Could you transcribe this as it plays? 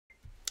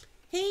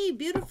Hey,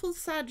 beautiful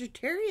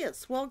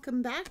Sagittarius,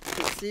 welcome back.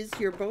 This is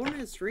your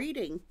bonus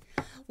reading.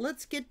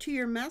 Let's get to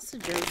your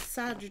messages.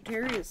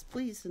 Sagittarius,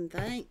 please and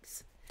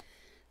thanks.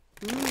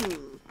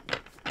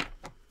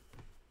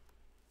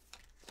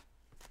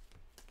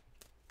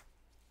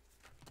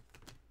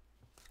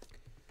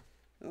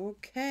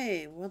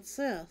 Okay, what's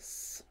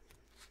this?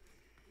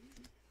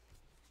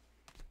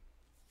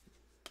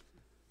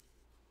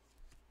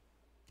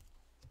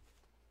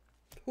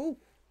 Ooh.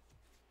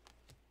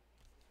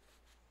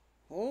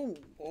 Oh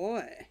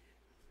boy.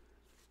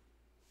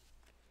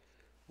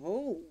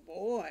 Oh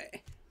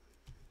boy.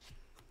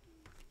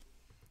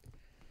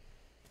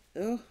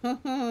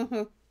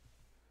 Oh,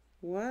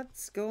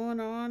 what's going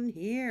on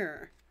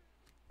here?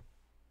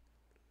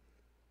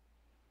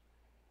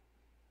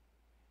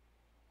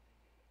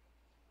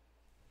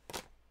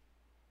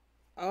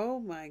 Oh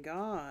my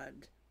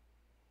God.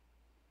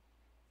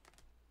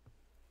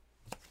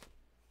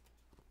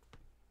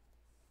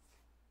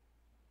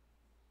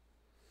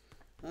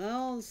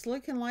 Well, it's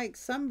looking like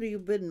somebody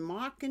who's been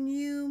mocking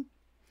you.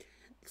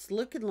 It's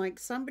looking like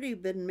somebody who's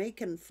been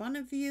making fun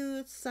of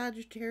you,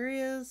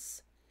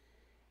 Sagittarius.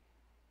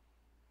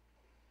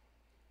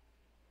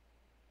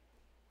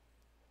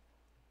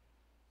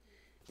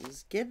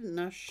 Is getting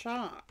a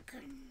shock.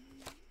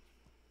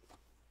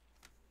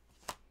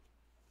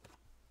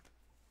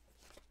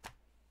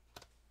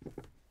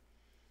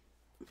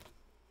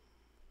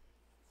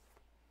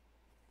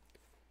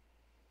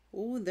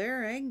 Oh,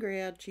 they're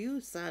angry at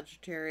you,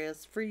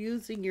 Sagittarius, for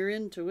using your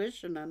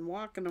intuition and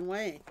walking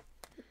away.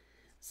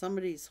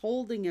 Somebody's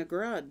holding a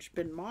grudge,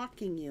 been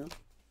mocking you.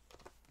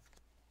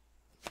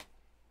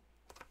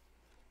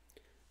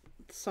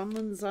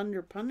 Someone's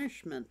under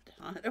punishment.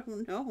 I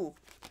don't know.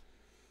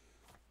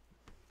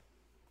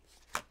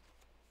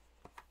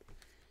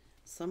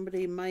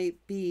 Somebody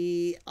might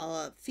be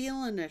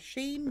feeling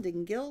ashamed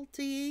and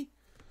guilty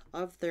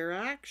of their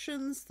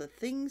actions, the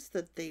things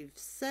that they've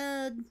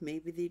said.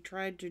 Maybe they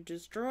tried to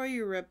destroy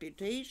your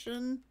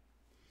reputation.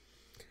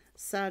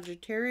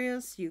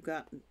 Sagittarius, you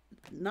got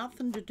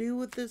nothing to do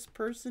with this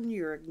person.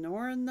 You're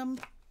ignoring them.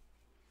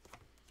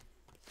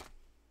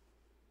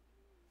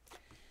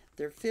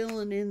 They're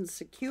feeling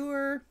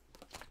insecure.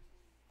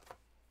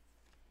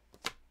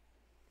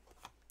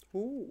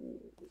 Ooh.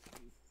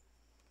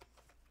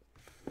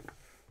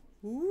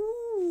 Ooh.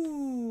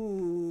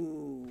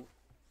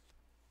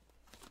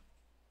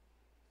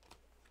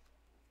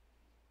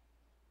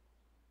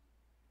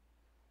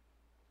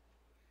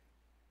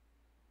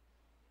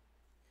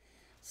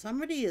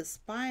 Somebody is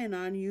spying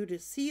on you to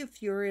see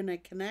if you're in a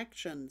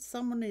connection.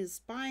 Someone is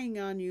spying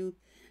on you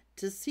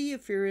to see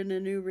if you're in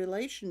a new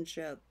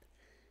relationship.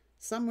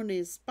 Someone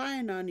is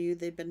spying on you.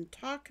 They've been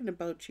talking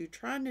about you,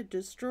 trying to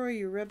destroy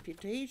your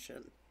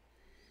reputation.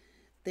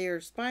 They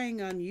are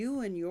spying on you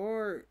and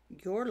your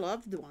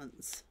loved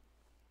ones.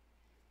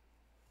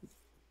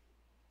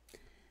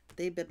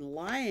 They've been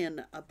lying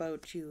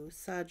about you,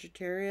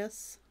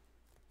 Sagittarius.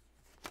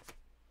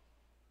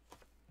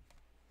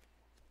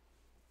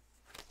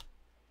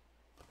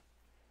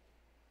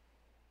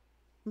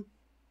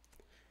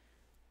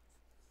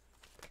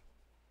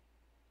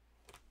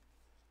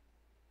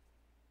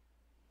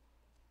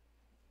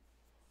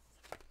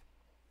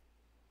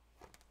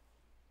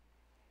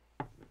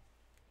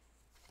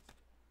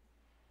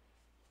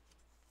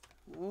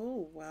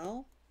 Oh,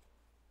 well.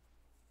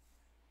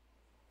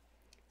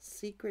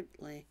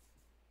 Secretly.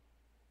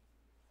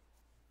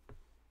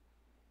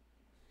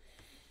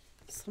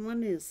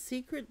 Someone is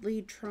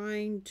secretly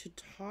trying to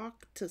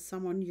talk to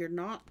someone. You're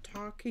not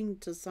talking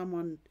to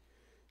someone.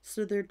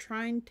 So they're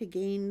trying to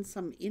gain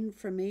some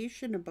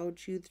information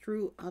about you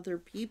through other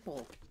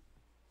people.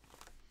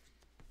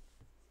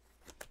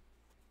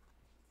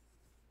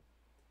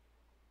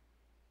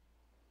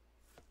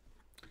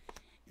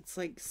 It's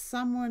like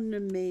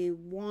someone may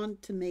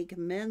want to make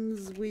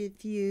amends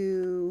with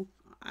you.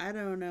 I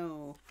don't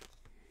know.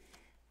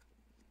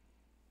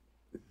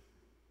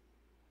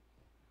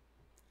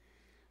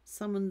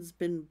 Someone's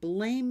been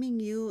blaming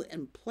you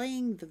and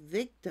playing the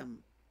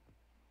victim.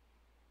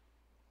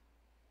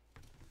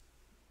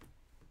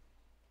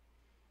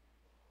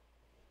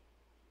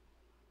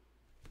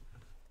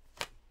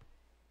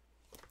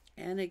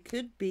 And it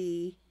could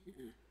be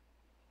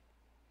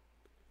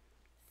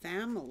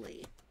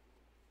family.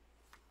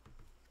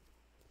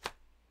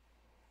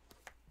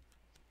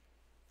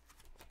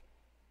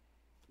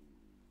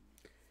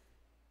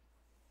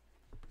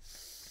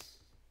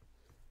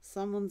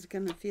 Someone's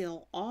going to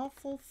feel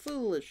awful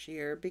foolish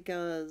here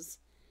because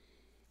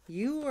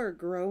you are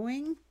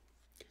growing.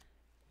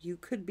 You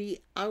could be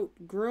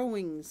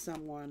outgrowing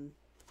someone.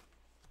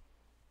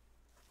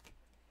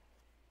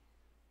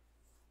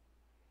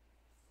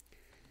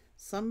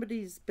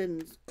 Somebody's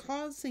been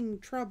causing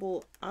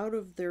trouble out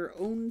of their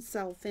own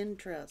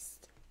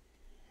self-interest.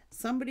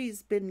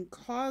 Somebody's been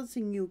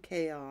causing you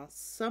chaos.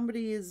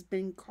 Somebody has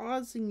been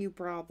causing you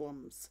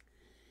problems.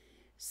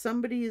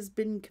 Somebody has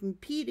been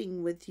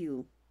competing with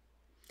you.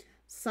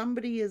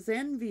 Somebody is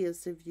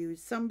envious of you.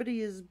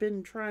 Somebody has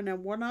been trying to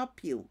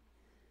one-up you.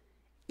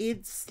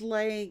 It's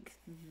like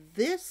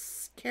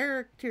this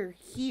character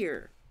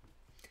here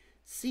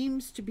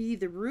seems to be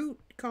the root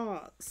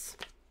cause.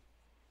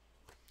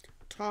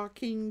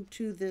 Talking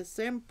to this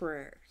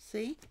emperor,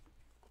 see?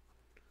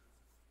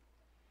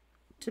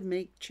 To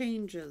make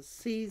changes.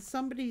 See,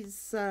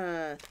 somebody's,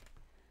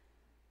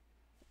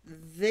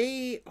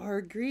 they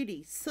are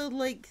greedy. So,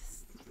 like,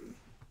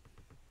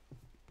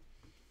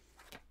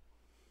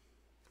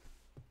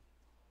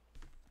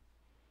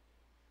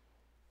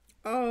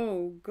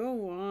 oh,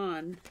 go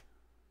on.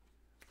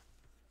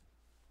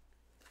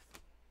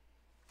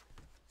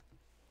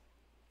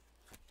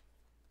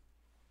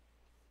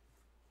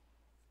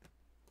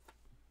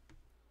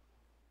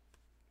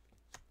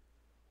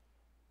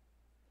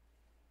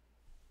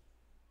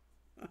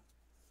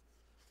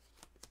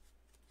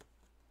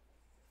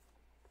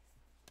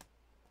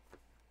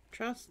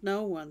 Trust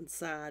no one,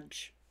 Sag.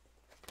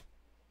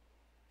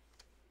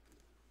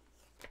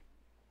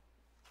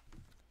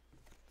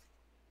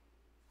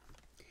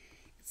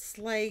 It's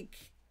like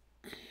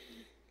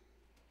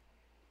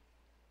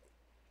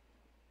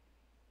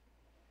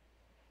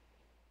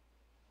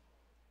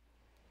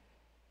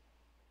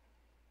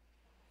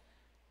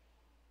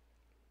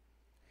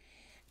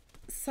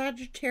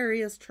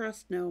Sagittarius,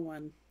 trust no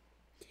one.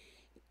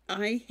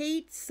 I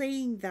hate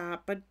saying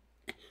that, but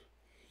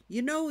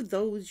you know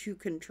those you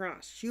can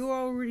trust. You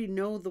already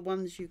know the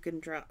ones you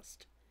can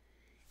trust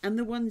and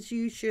the ones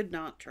you should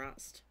not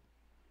trust.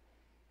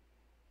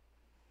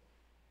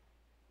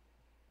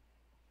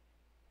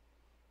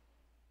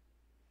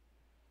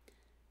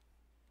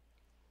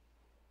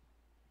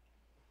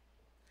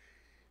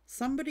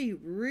 Somebody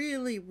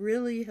really,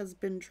 really has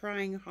been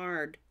trying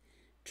hard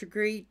to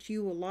create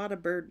you a lot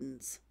of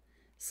burdens.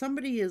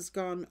 Somebody has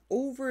gone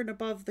over and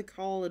above the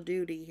call of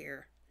duty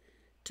here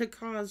to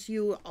cause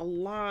you a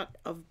lot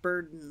of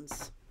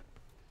burdens.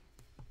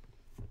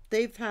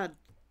 They've had...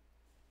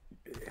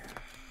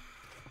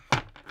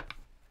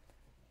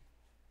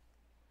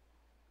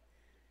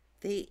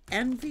 They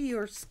envy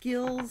your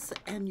skills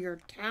and your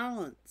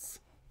talents.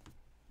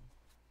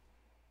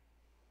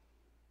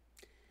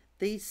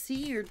 They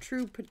see your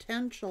true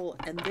potential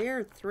and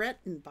they're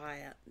threatened by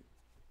it.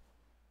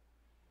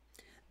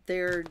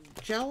 They're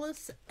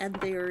jealous and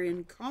they're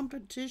in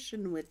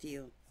competition with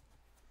you.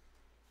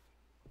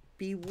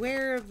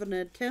 Beware of an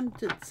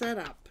attempted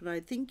setup, and I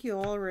think you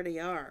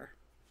already are.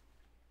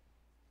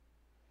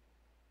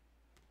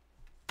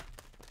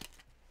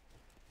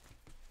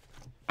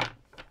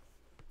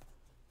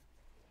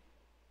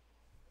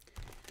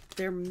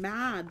 They're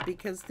mad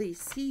because they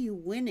see you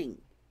winning.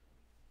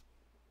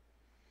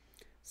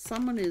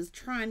 Someone is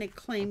trying to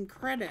claim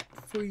credit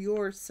for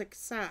your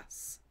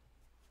success.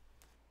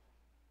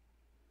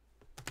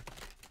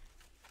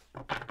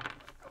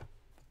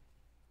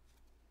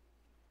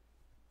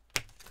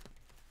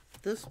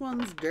 This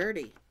one's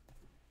dirty.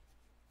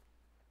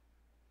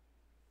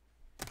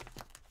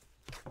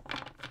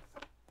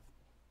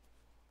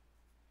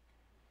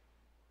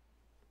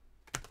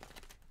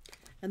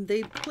 And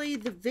they play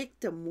the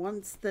victim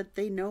once that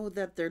they know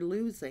that they're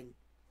losing.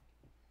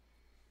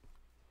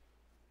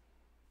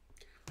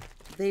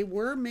 They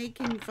were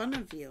making fun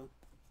of you,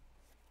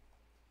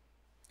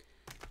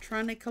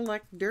 trying to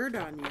collect dirt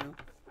on you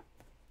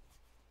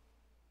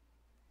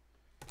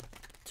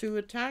to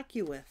attack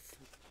you with.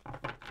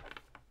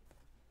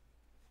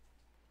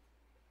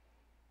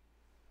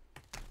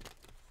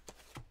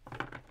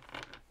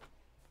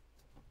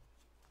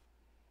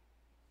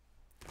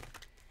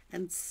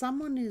 And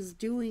someone is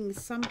doing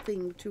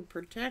something to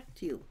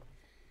protect you.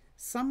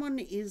 Someone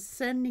is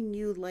sending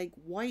you like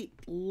white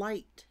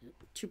light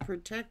to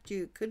protect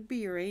you. It could be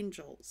your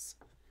angels.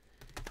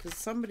 Because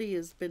somebody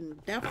has been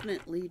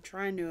definitely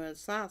trying to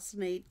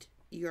assassinate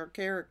your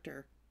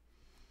character.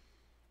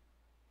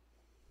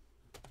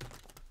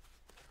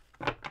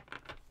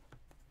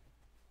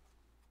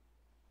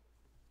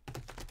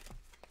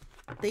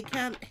 They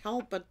can't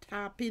help but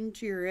tap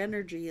into your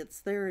energy.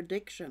 It's their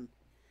addiction.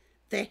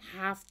 They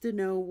have to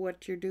know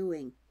what you're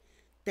doing.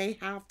 They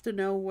have to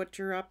know what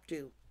you're up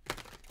to.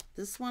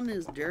 This one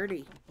is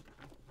dirty.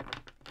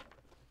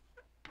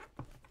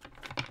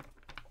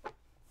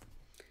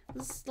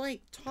 This is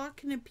like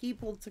talking to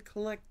people to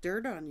collect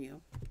dirt on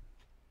you.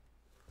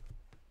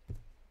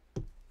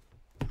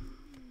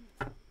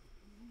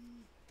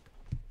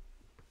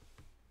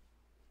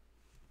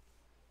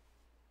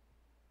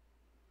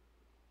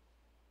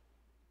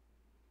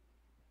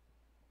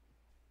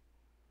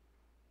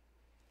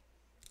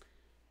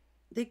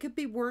 They could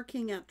be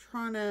working at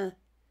trying to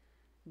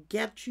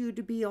get you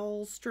to be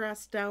all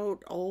stressed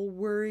out, all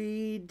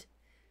worried.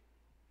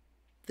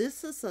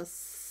 This is a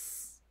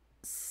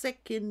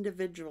sick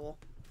individual.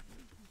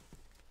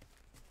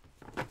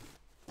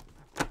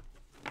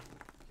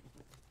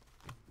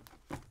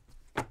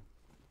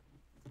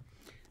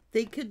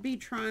 They could be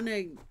trying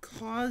to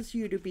cause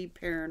you to be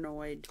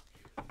paranoid,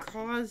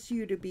 cause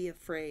you to be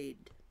afraid.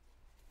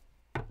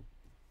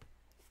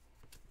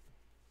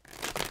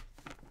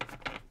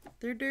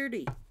 They're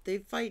dirty. They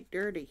fight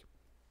dirty.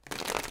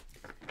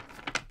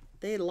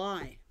 They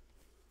lie.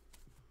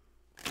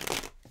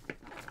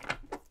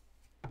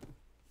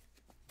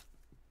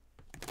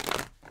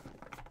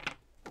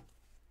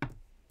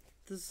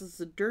 This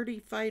is a dirty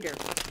fighter.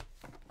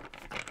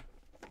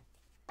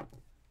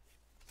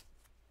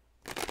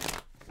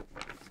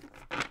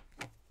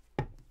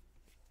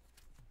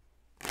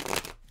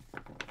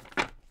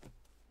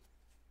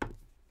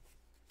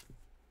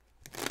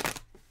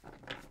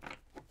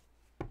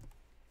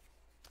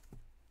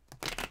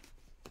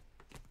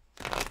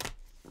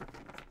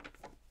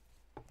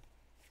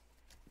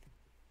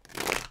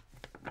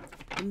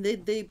 And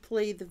they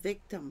play the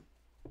victim.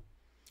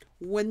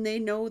 When they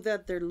know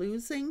that they're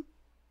losing,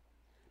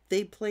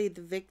 they play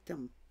the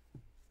victim.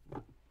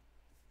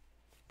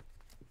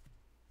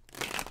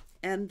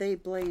 And they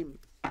blame.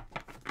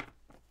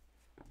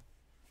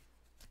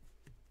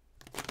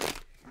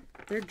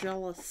 They're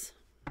jealous.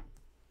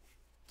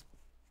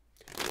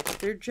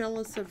 They're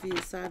jealous of you,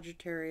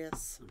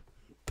 Sagittarius.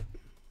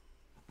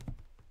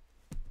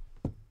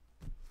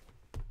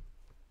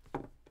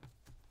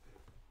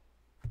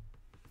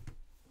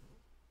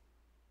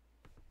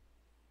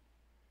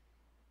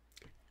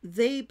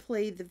 They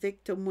play the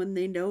victim when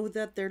they know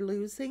that they're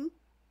losing.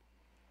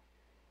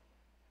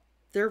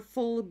 They're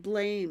full of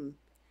blame.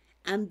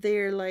 And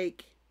they're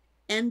like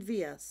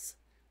envious.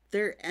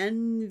 They're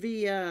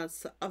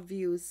envious of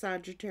you,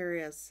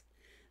 Sagittarius.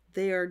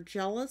 They are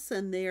jealous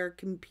and they are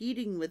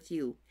competing with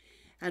you.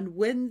 And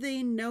when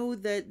they know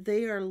that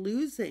they are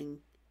losing,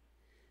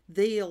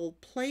 they'll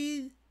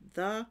play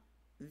the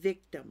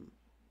victim.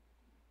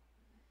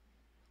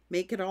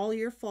 Make it all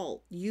your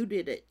fault. You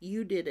did it.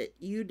 You did it.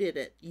 You did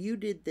it. You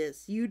did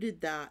this. You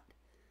did that.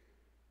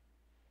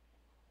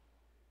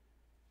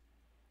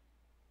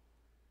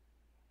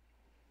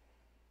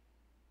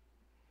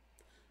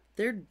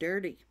 They're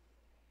dirty.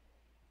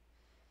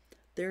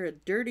 They're a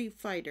dirty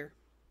fighter.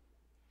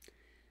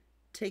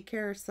 Take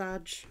care,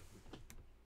 Sag.